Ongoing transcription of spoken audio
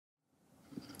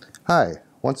Hi,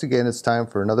 once again it's time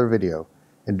for another video,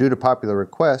 and due to popular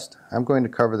request, I'm going to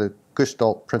cover the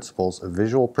Gestalt principles of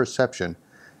visual perception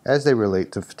as they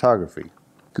relate to photography.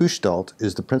 Gestalt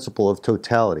is the principle of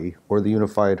totality, or the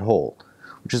unified whole,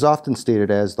 which is often stated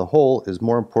as the whole is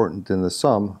more important than the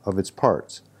sum of its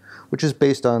parts, which is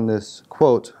based on this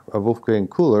quote of Wolfgang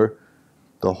Köhler,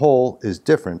 "The whole is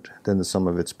different than the sum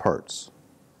of its parts."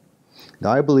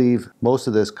 Now I believe most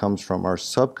of this comes from our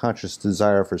subconscious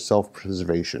desire for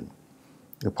self-preservation.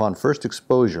 Upon first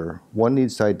exposure, one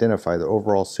needs to identify the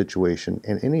overall situation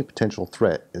and any potential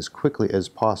threat as quickly as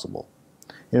possible.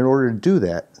 And in order to do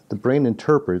that, the brain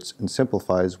interprets and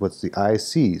simplifies what the eye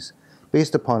sees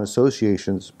based upon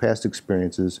associations, past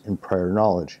experiences, and prior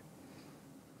knowledge.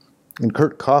 In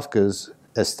Kurt Kafka's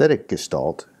aesthetic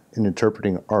gestalt, in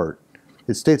interpreting art,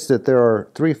 it states that there are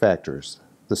three factors: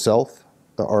 the self,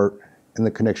 the art, and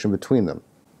the connection between them.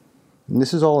 And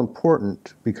this is all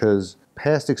important because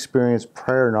past experience,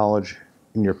 prior knowledge,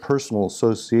 and your personal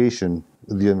association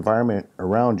with the environment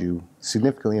around you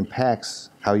significantly impacts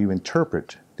how you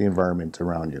interpret the environment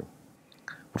around you.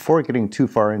 Before getting too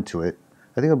far into it,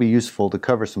 I think it'll be useful to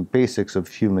cover some basics of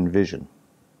human vision.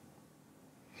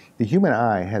 The human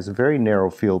eye has a very narrow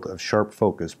field of sharp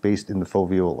focus based in the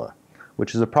foveola,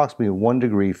 which is approximately a 1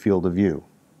 degree field of view.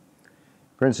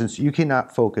 For instance, you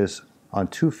cannot focus on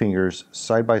two fingers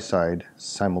side by side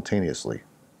simultaneously.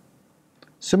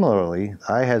 Similarly,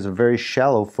 the eye has a very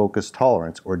shallow focus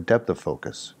tolerance, or depth of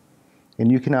focus,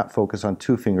 and you cannot focus on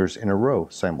two fingers in a row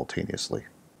simultaneously.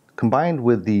 Combined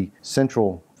with the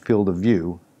central field of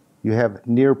view, you have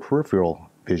near peripheral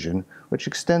vision, which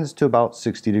extends to about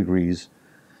 60 degrees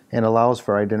and allows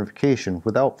for identification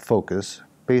without focus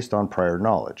based on prior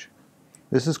knowledge.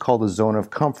 This is called a zone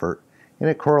of comfort, and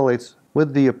it correlates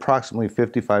with the approximately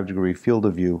 55 degree field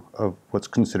of view of what's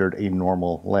considered a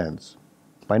normal lens.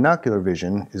 Binocular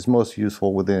vision is most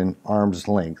useful within arm's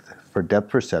length for depth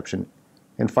perception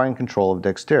and fine control of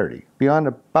dexterity. Beyond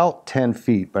about 10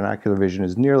 feet, binocular vision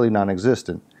is nearly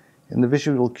non-existent, and the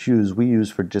visual cues we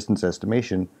use for distance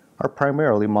estimation are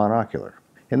primarily monocular.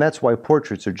 And that's why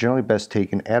portraits are generally best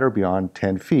taken at or beyond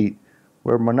 10 feet,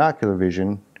 where monocular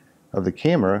vision of the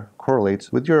camera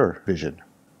correlates with your vision.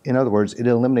 In other words, it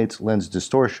eliminates lens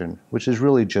distortion, which is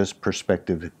really just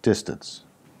perspective distance.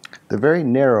 The very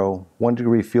narrow 1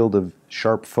 degree field of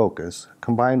sharp focus,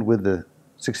 combined with the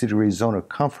 60 degree zone of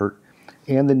comfort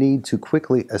and the need to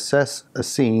quickly assess a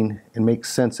scene and make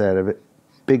sense out of it,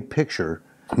 big picture,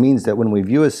 means that when we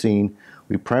view a scene,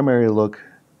 we primarily look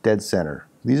dead center.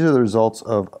 These are the results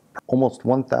of almost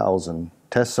 1,000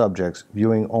 test subjects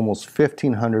viewing almost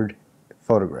 1,500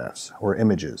 photographs or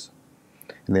images.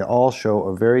 And they all show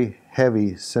a very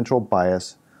heavy central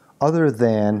bias, other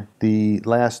than the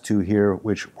last two here,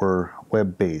 which were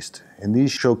web-based. And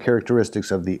these show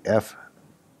characteristics of the F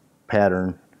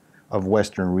pattern of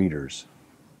Western readers.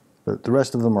 But the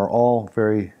rest of them are all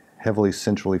very heavily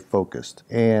centrally focused.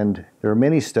 And there are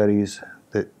many studies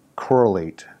that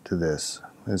correlate to this.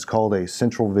 And it's called a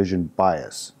central vision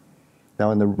bias.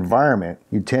 Now in the environment,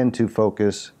 you tend to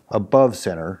focus above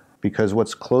center because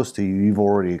what's close to you you've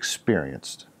already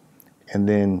experienced. And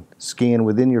then scan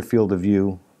within your field of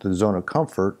view the zone of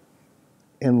comfort,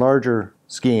 and larger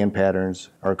scan patterns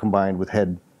are combined with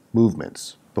head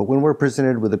movements. But when we're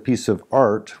presented with a piece of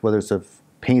art, whether it's a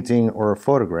painting or a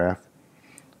photograph,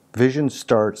 vision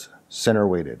starts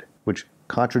center-weighted, which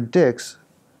contradicts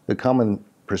the common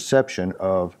perception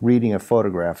of reading a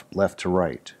photograph left to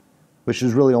right, which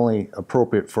is really only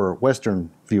appropriate for Western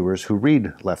viewers who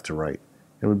read left to right.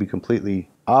 It would be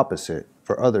completely opposite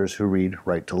for others who read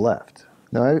right to left.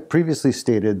 Now, I previously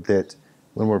stated that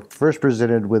when we're first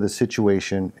presented with a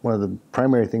situation, one of the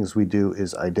primary things we do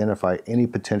is identify any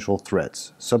potential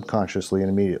threats subconsciously and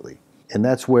immediately. And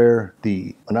that's where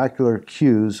the monocular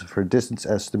cues for distance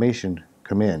estimation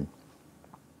come in,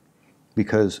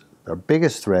 because our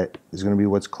biggest threat is going to be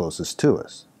what's closest to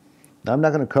us. Now, I'm not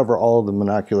going to cover all of the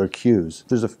monocular cues.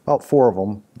 There's about 4 of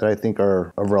them that I think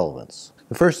are of relevance.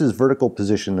 The first is vertical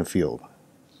position in the field.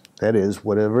 That is,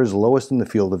 whatever is lowest in the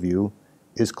field of view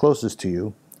is closest to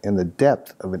you, and the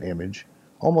depth of an image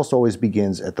almost always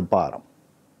begins at the bottom.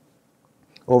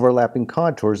 Overlapping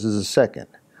contours is a second.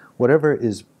 Whatever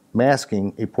is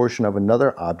masking a portion of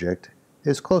another object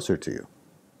is closer to you.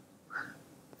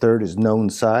 Third is known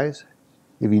size.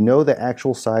 If you know the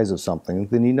actual size of something,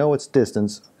 then you know its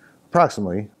distance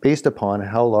approximately based upon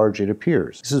how large it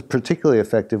appears. This is particularly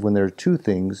effective when there are two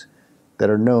things that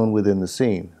are known within the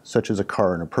scene, such as a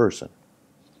car and a person.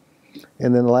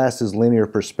 And then the last is linear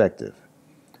perspective.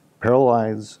 Parallel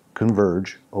lines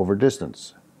converge over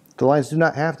distance. The lines do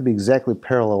not have to be exactly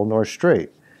parallel nor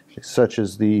straight. such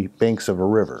as the banks of a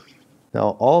river.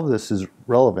 Now, all of this is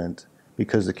relevant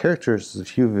because the characteristics of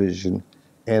view vision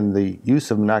and the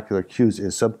use of monocular cues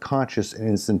is subconscious and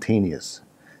instantaneous.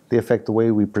 They affect the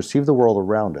way we perceive the world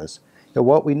around us, and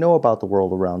what we know about the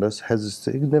world around us has a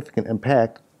significant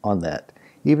impact on that,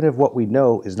 even if what we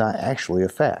know is not actually a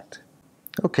fact.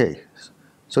 Okay,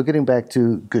 so getting back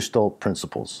to Gestalt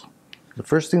principles. The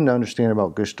first thing to understand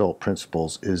about Gestalt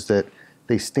principles is that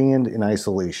they stand in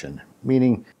isolation,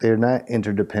 meaning they're not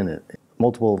interdependent.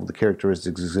 Multiple of the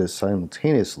characteristics exist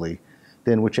simultaneously,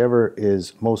 then whichever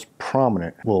is most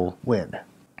prominent will win.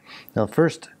 Now, the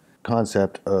first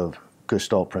concept of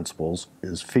Gestalt principles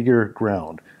is figure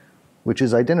ground, which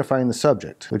is identifying the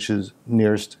subject, which is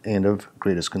nearest and of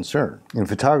greatest concern. In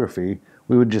photography,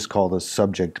 we would just call this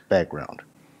subject background.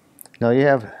 Now, you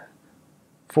have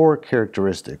 4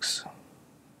 characteristics.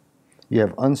 You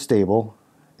have unstable,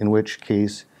 in which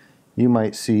case you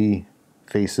might see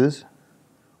faces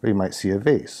or you might see a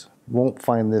vase. You won't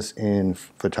find this in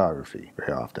photography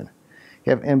very often.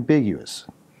 You have ambiguous,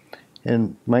 and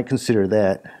you might consider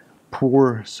that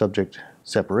poor subject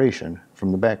separation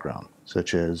from the background,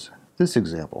 such as this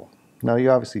example. Now, you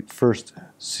obviously first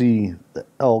see the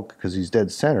elk because he's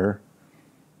dead center,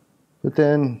 but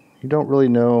then you don't really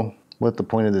know what the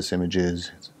point of this image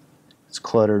is. It's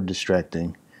cluttered,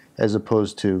 distracting, as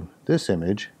opposed to this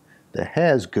image that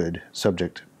has good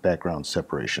subject background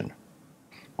separation.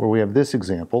 Or we have this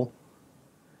example,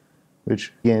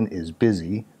 which again is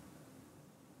busy,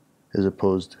 as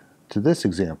opposed to this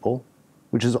example,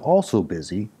 which is also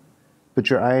busy, but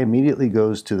your eye immediately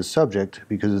goes to the subject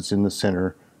because it's in the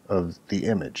center of the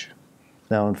image.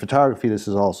 Now, in photography, this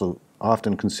is also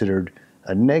often considered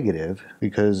a negative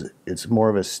because it's more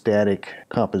of a static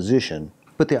composition,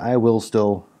 but the eye will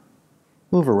still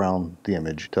move around the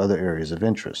image to other areas of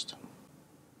interest.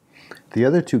 The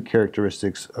other 2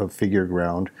 characteristics of figure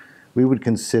ground we would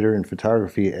consider in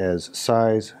photography as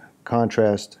size,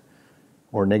 contrast,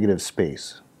 or negative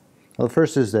space. Now, the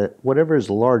first is that whatever is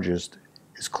largest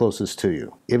is closest to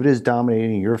you. If it is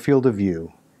dominating your field of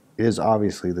view, it is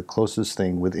obviously the closest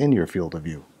thing within your field of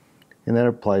view. And that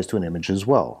applies to an image as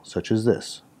well, such as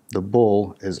this. The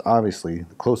bull is obviously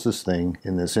the closest thing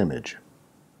in this image.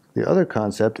 The other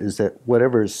concept is that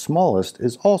whatever is smallest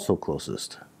is also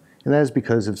closest. And that is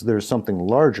because if there's something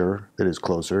larger that is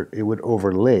closer, it would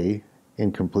overlay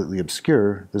and completely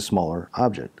obscure the smaller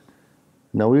object.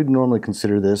 Now, we would normally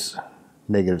consider this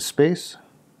negative space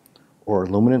or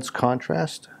luminance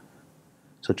contrast,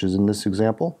 such as in this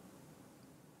example,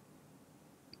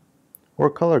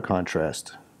 or color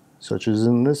contrast, such as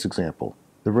in this example.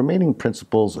 The remaining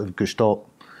principles of Gestalt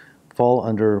fall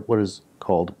under what is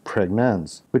called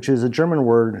Prägnanz, which is a German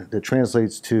word that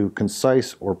translates to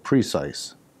concise or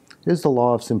precise. It is the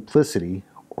law of simplicity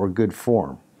or good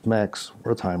form. Max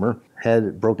Wertheimer had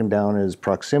it broken down as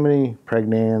proximity,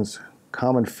 Prägnanz,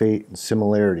 common fate, and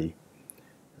similarity.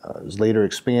 It was later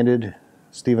expanded.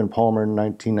 Stephen Palmer in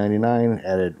 1999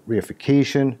 added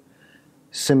reification,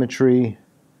 symmetry,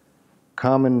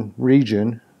 common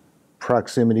region,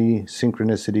 proximity,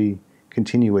 synchronicity,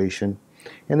 continuation.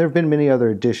 And there have been many other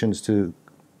additions to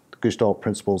Gestalt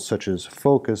principles, such as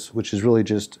focus, which is really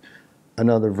just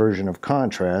another version of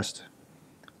contrast,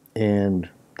 and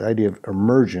the idea of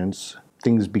emergence,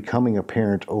 things becoming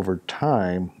apparent over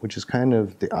time, which is kind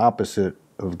of the opposite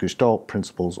of Gestalt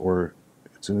principles, or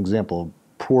it's an example of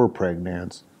poor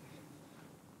Prägnanz.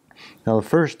 Now, the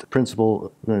first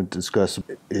principle we're going to discuss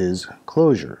is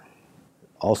closure,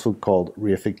 also called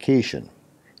reification.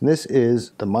 And this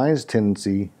is the mind's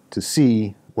tendency to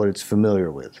see what it's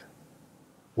familiar with,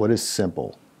 what is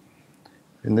simple.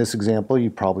 In this example, you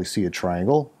probably see a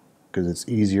triangle because it's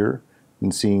easier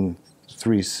than seeing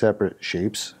 3 separate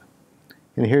shapes.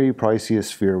 And here you probably see a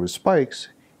sphere with spikes,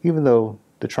 even though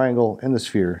the triangle and the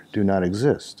sphere do not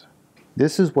exist.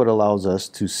 This is what allows us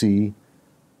to see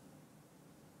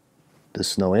the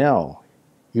snowy owl,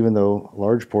 even though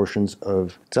large portions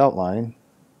of its outline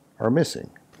are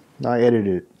missing. Now, I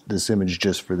edited this image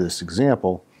just for this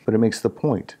example, but it makes the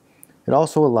point. It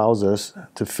also allows us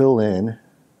to fill in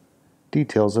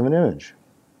details of an image.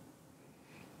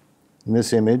 In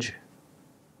this image,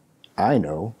 I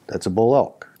know that's a bull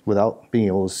elk without being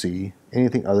able to see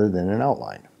anything other than an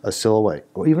outline, a silhouette,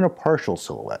 or even a partial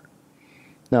silhouette.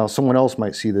 Now, someone else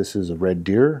might see this as a red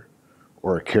deer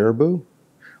or a caribou,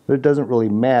 but it doesn't really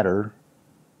matter.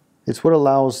 It's what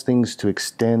allows things to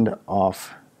extend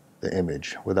off the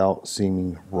image without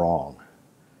seeming wrong.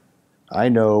 I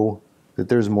know that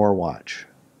there's more watch.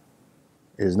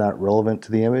 It is not relevant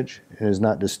to the image, and it is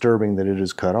not disturbing that it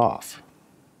is cut off.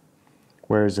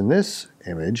 Whereas in this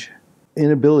image,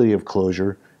 inability of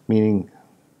closure meaning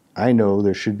I know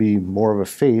there should be more of a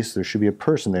face, there should be a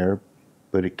person there,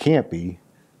 but it can't be,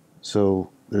 so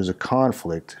there's a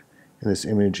conflict, and this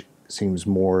image seems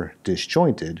more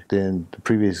disjointed than the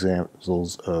previous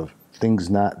examples of things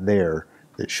not there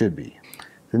that should be.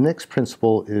 The next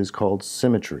principle is called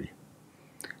symmetry,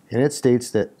 and it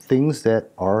states that things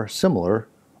that are similar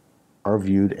are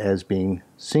viewed as being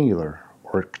singular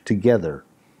or together.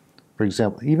 For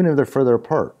example, even if they're further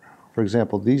apart. For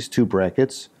example, these two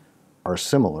brackets are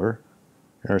similar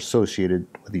and are associated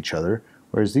with each other,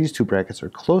 whereas these two brackets are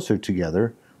closer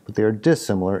together, but they are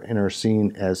dissimilar and are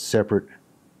seen as separate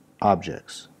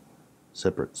objects,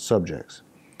 separate subjects.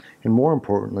 And more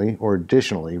importantly, or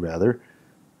additionally rather,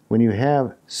 when you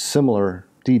have similar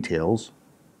details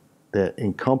that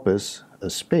encompass a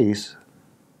space,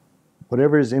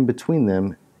 whatever is in between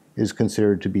them is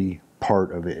considered to be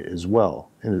part of it as well,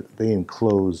 and they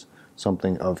enclose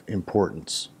something of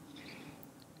importance.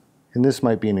 And this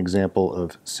might be an example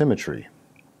of symmetry.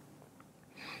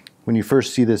 When you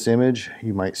first see this image,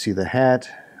 you might see the hat,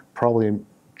 probably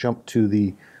jump to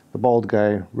the bald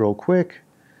guy real quick,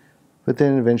 but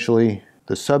then eventually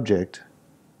the subject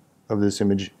of this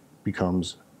image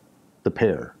becomes the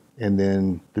pair, and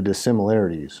then the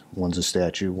dissimilarities. One's a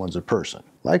statue, one's a person.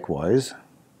 Likewise,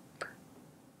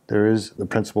 there is the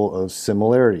principle of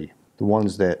similarity. The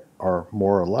ones that are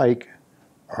more alike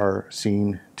are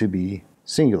seen to be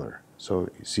singular. So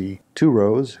you see two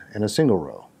rows and a single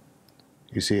row.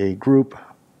 You see a group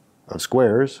of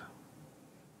squares,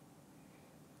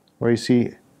 or you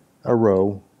see a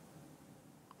row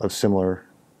of similar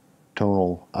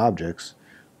tonal objects,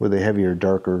 with the heavier,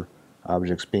 darker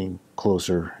objects being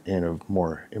closer and of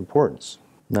more importance.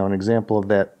 Now, an example of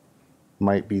that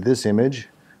might be this image,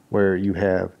 where you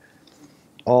have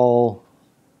all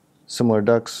similar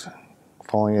ducks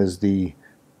falling as the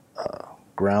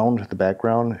ground, the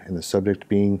background, and the subject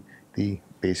being the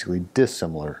basically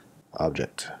dissimilar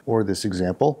object. Or this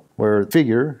example, where the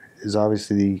figure is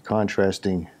obviously the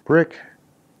contrasting brick,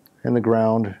 and the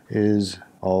ground is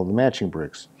all the matching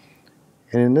bricks.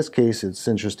 And in this case, it's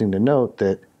interesting to note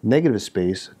that negative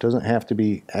space doesn't have to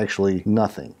be actually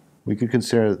nothing. We could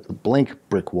consider the blank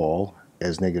brick wall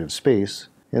as negative space,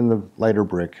 and the lighter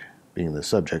brick being the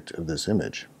subject of this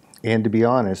image. And to be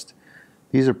honest,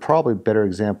 these are probably better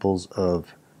examples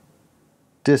of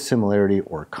dissimilarity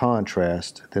or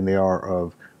contrast than they are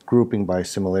of grouping by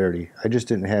similarity. I just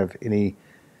didn't have any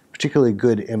particularly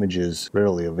good images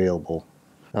readily available.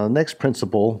 Now, the next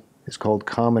principle is called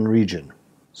common region.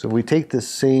 So if we take the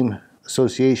same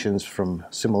associations from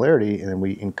similarity and then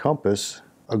we encompass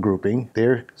a grouping,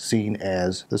 they're seen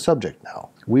as the subject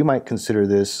now. We might consider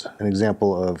this an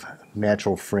example of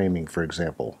natural framing, for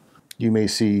example. You may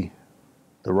see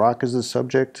the rock as the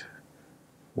subject,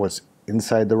 what's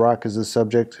inside the rock as the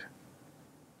subject,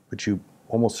 but you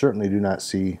almost certainly do not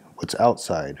see what's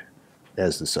outside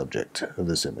as the subject of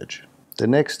this image. The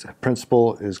next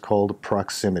principle is called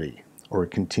proximity or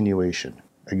continuation.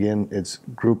 Again, it's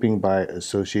grouping by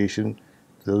association.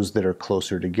 Those that are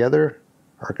closer together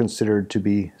are considered to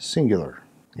be singular,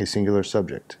 a singular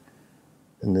subject.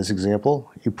 In this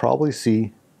example, you probably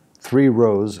see 3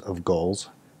 rows of gulls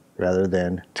rather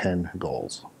than 10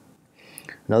 gulls.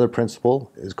 Another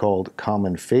principle is called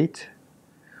common fate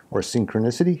or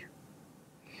synchronicity,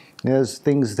 as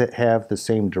things that have the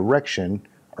same direction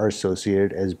are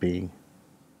associated as being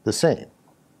the same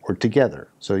or together.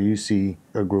 So you see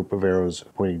a group of arrows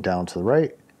pointing down to the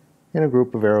right and a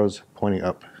group of arrows pointing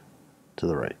up to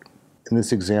the right. In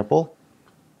this example,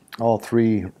 all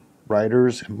 3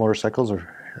 riders and motorcycles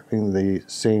are having the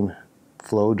same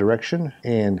flow direction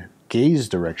and gaze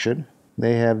direction.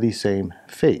 They have the same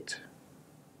fate.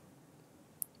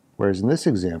 Whereas in this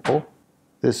example,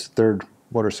 this third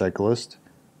motorcyclist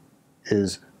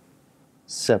is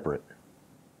separate,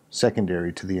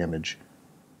 secondary to the image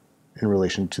in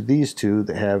relation to these 2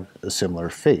 that have a similar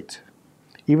fate,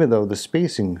 even though the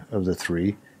spacing of the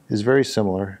 3 is very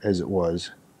similar as it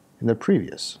was in the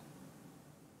previous.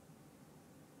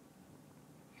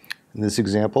 In this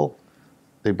example,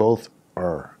 they both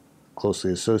are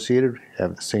closely associated,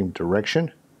 have the same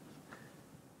direction,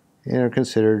 and are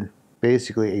considered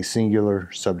basically a singular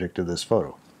subject of this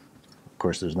photo. Of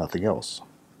course, there's nothing else.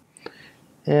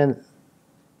 And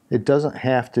it doesn't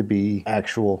have to be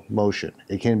actual motion.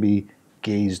 It can be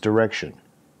gaze direction.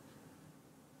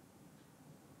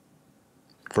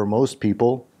 For most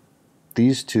people,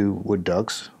 these 2 wood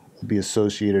ducks will be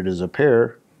associated as a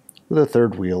pair with a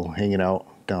third wheel hanging out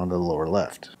down to the lower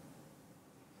left.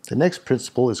 The next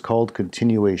principle is called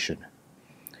continuation,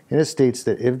 and it states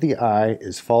that if the eye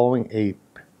is following a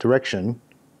direction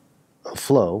of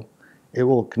flow it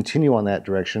will continue on that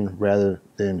direction rather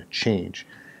than change.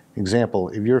 Example,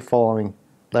 if you're following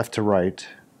left to right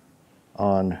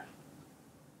on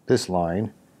this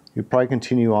line, you probably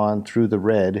continue on through the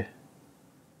red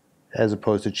as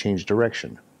opposed to change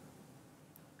direction.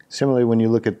 Similarly, when you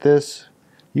look at this,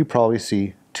 you probably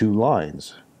see two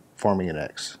lines forming an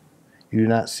X. You do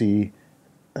not see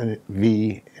a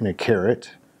V and a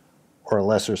caret, or a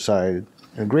lesser sign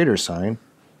and a greater sign,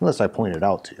 unless I point it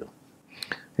out to you.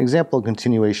 An example of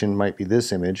continuation might be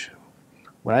this image.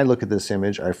 When I look at this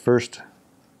image, I first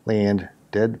land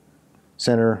dead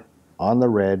center on the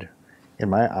red, and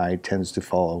my eye tends to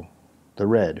follow the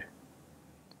red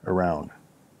around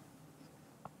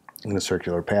in a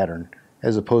circular pattern,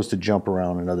 as opposed to jump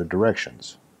around in other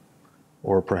directions.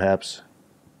 Or perhaps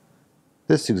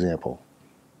this example.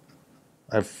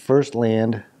 I first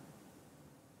land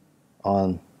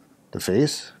on the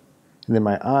face, and then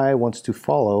my eye wants to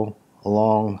follow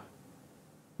along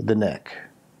the neck,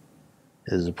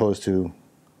 as opposed to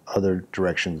other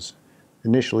directions.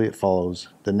 Initially, it follows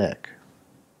the neck.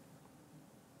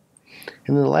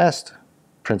 And then the last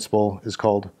principle is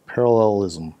called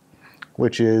parallelism,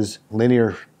 which is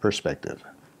linear perspective.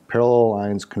 Parallel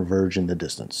lines converge in the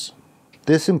distance.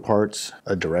 This imparts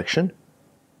a direction,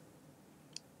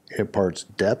 it imparts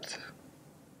depth,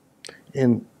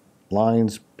 and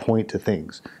lines point to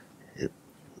things.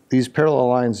 These parallel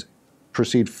lines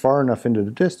proceed far enough into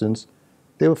the distance,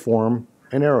 they will form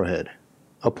an arrowhead,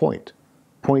 a point,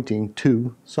 pointing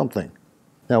to something.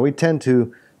 Now we tend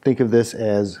to think of this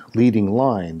as leading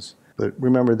lines, but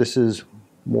remember this is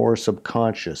more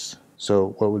subconscious.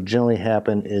 So what will generally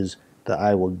happen is the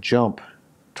eye will jump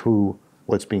to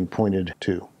what's being pointed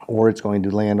to, or it's going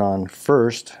to land on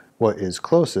first what is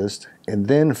closest and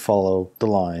then follow the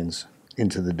lines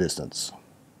into the distance.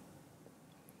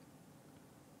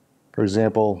 For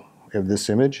example, we have this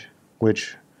image,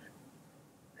 which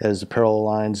has the parallel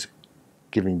lines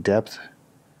giving depth,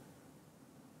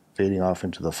 fading off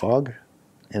into the fog,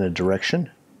 and a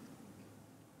direction.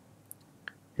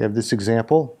 You have this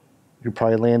example. You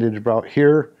probably landed about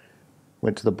here,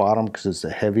 went to the bottom because it's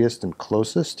the heaviest and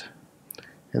closest,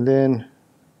 and then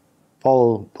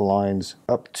follow the lines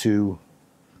up to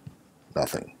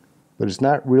nothing. But it's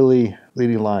not really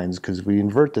leading lines, because if we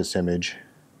invert this image,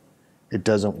 it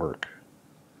doesn't work.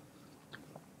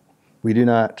 We do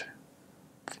not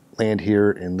land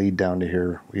here and lead down to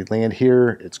here. We land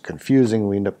here, it's confusing,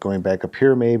 we end up going back up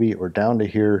here maybe, or down to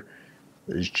here.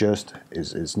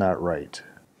 It's not right.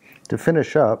 To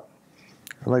finish up,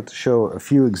 I'd like to show a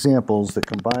few examples that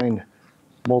combine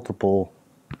multiple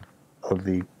of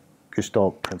the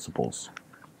Gestalt principles.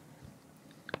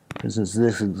 For instance,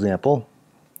 this example,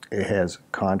 it has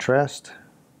contrast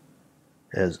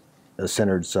as a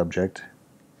centered subject.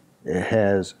 It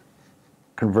has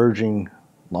converging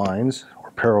lines,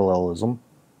 or parallelism,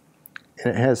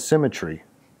 and it has symmetry,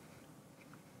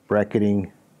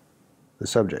 bracketing the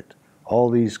subject. All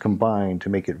these combine to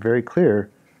make it very clear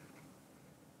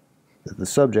that the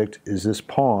subject is this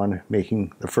pawn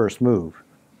making the first move.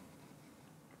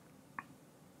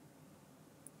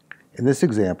 In this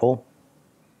example,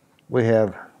 we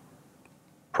have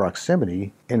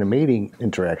proximity in a mating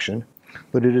interaction,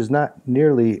 but it is not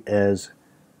nearly as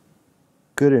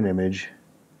good an image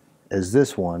as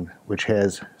this one, which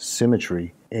has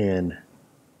symmetry and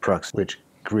proximity, which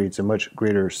creates a much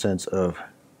greater sense of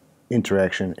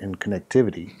interaction and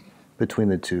connectivity between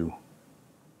the two.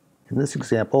 In this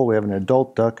example, we have an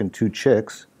adult duck and two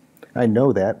chicks. I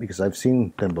know that because I've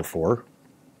seen them before,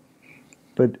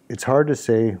 but it's hard to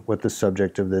say what the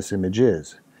subject of this image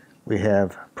is. We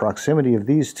have proximity of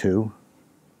these two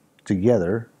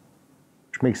together,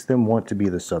 which makes them want to be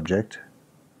the subject,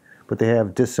 but they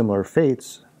have dissimilar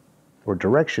fates or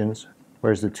directions,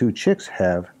 whereas the two chicks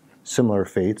have similar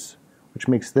fates, which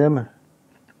makes them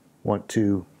want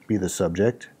to be the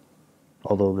subject,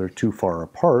 although they're too far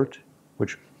apart,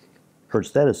 which hurts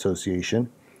that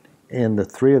association, and the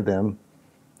three of them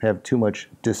have too much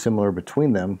dissimilar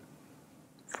between them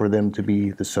for them to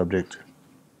be the subject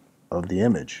of the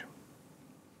image,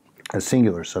 a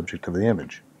singular subject of the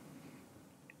image.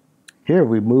 Here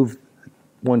we move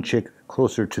one chick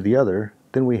closer to the other,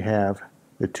 then we have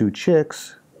the two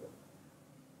chicks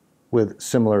with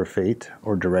similar fate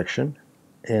or direction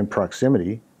and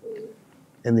proximity,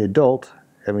 and the adult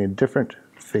having a different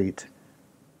fate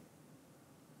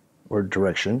or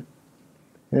direction,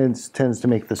 and it tends to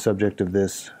make the subject of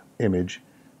this image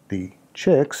the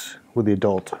chicks with the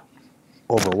adult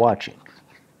overwatching,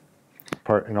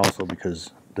 and also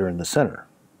because they're in the center.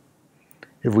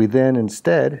 If we then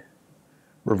instead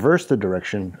reverse the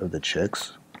direction of the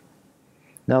chicks,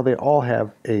 Now they all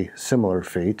have a similar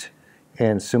fate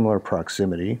and similar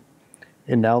proximity,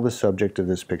 and now the subject of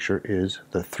this picture is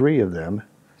the three of them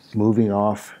moving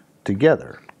off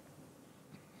together.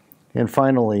 And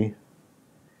finally,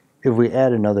 if we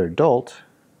add another adult,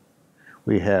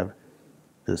 we have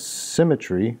the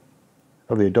symmetry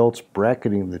of the adults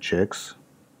bracketing the chicks,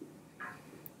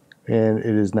 and it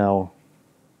is now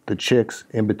the chicks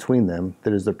in between them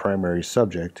that is the primary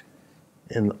subject,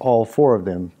 and all four of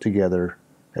them together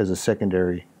as a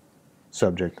secondary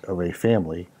subject of a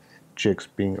family, chicks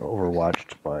being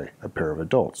overwatched by a pair of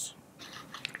adults.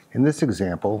 In this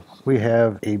example, we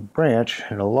have a branch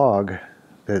and a log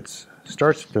that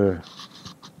starts at the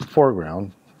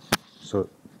foreground, so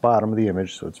bottom of the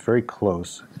image, so it's very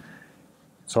close.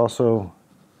 It's also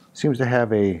seems to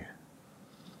have a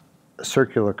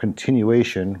circular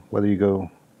continuation, whether you go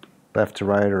left to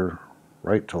right or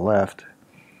right to left,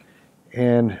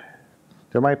 and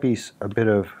there might be a bit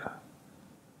of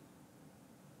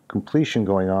completion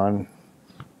going on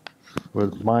where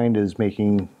the mind is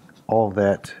making all of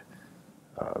that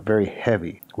very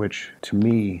heavy, which to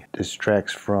me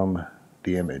distracts from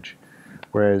the image.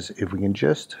 Whereas if we can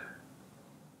just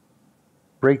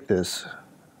break this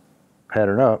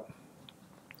pattern up,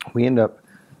 we end up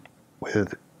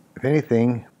with, if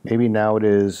anything, maybe now it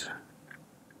is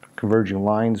converging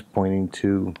lines pointing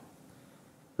to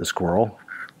the squirrel,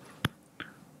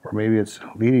 or maybe it's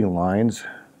leading lines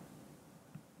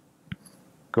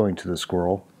going to the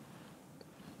squirrel.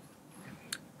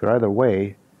 But either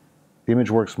way, the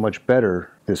image works much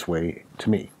better this way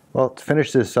to me. Well, to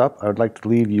finish this up, I would like to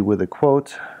leave you with a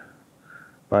quote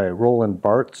by Roland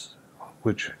Barthes,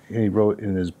 which he wrote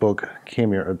in his book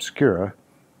Camera Obscura.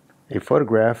 "A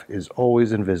photograph is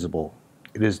always invisible.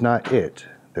 It is not it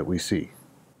that we see."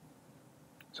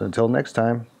 So until next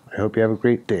time, I hope you have a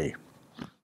great day.